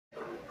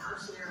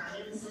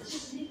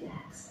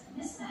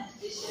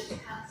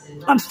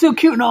I'm still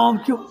cute. No,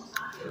 I'm cute.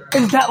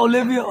 Is that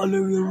Olivia?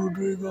 Olivia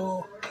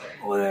Rodrigo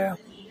over there.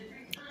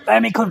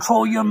 Let me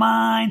control your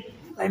mind.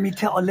 Let me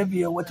tell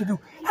Olivia what to do.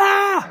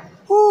 Ah!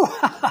 Ooh!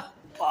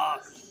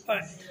 Fuck.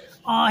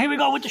 All right. Here we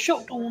go with the show.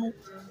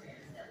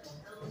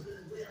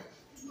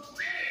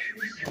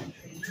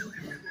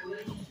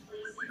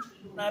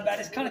 Not bad.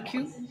 It's kind of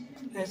cute.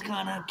 It's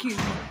kind of cute.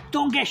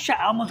 Don't get shot.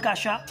 I almost got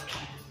shot.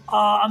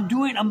 I'm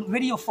doing a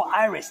video for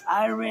Iris.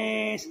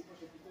 Iris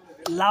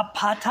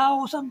Lapata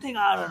or something.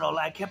 I don't know.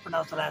 I can't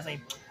pronounce the last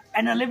name.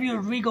 And Olivia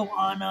Rodrigo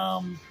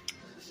on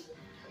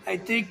I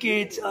think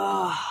it's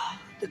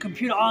the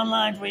computer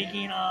online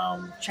ranking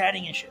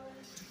chatting and shit.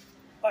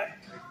 All right.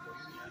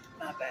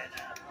 Not bad.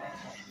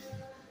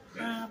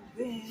 Not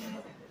bad.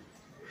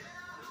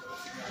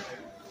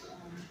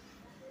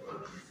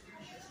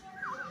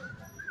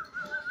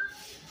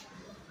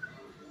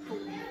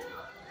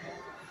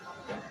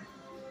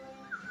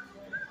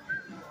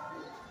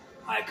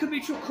 It could be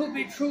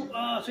true,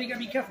 so you gotta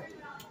be careful.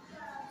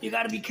 You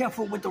gotta be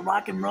careful with the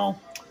rock and roll.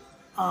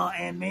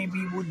 And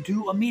maybe we'll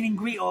do a meet and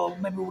greet, or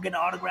maybe we'll get an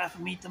autograph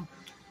and meet them.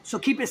 So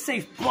keep it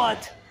safe,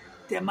 but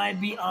there might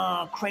be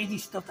crazy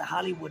stuff that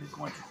Hollywood is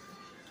going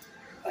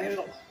through. Here we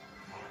go.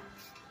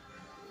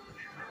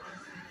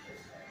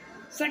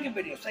 Second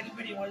video.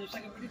 Want to do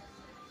second video?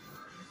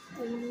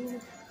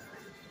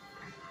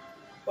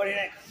 What do you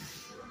think?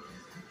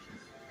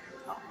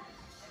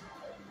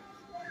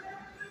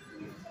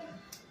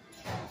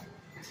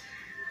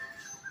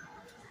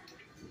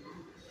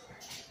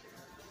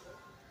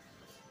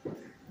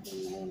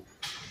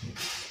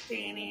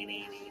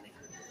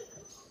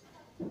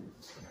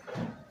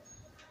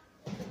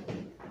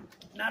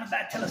 Not a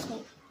bad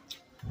telescope.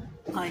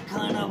 I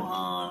kind of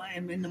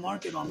am in the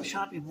market on the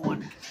shopping for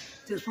one.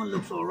 This one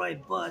looks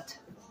alright, but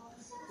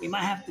we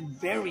might have to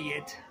bury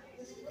it.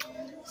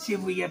 See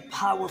if we get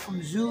power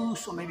from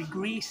Zeus or maybe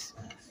Greece,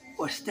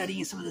 or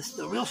studying some of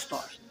the real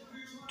stars.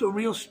 The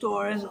real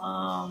stars,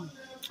 I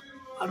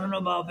don't know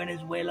about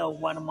Venezuela or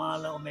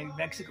Guatemala or maybe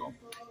Mexico.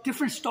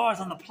 Different stars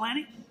on the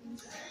planet,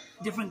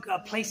 different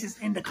places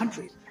in the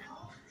countries.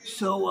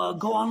 So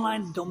go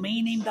online,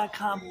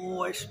 domainname.com,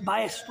 or buy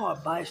a star,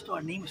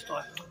 name a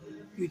star.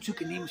 You too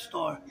can name a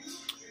star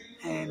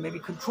and maybe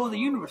control the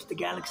universe, the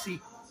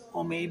galaxy,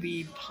 or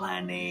maybe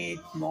planet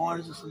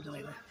Mars or something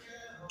like that.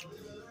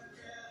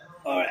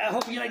 All right, I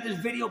hope you like this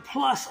video.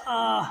 Plus,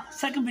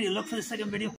 second video. Look for the second video.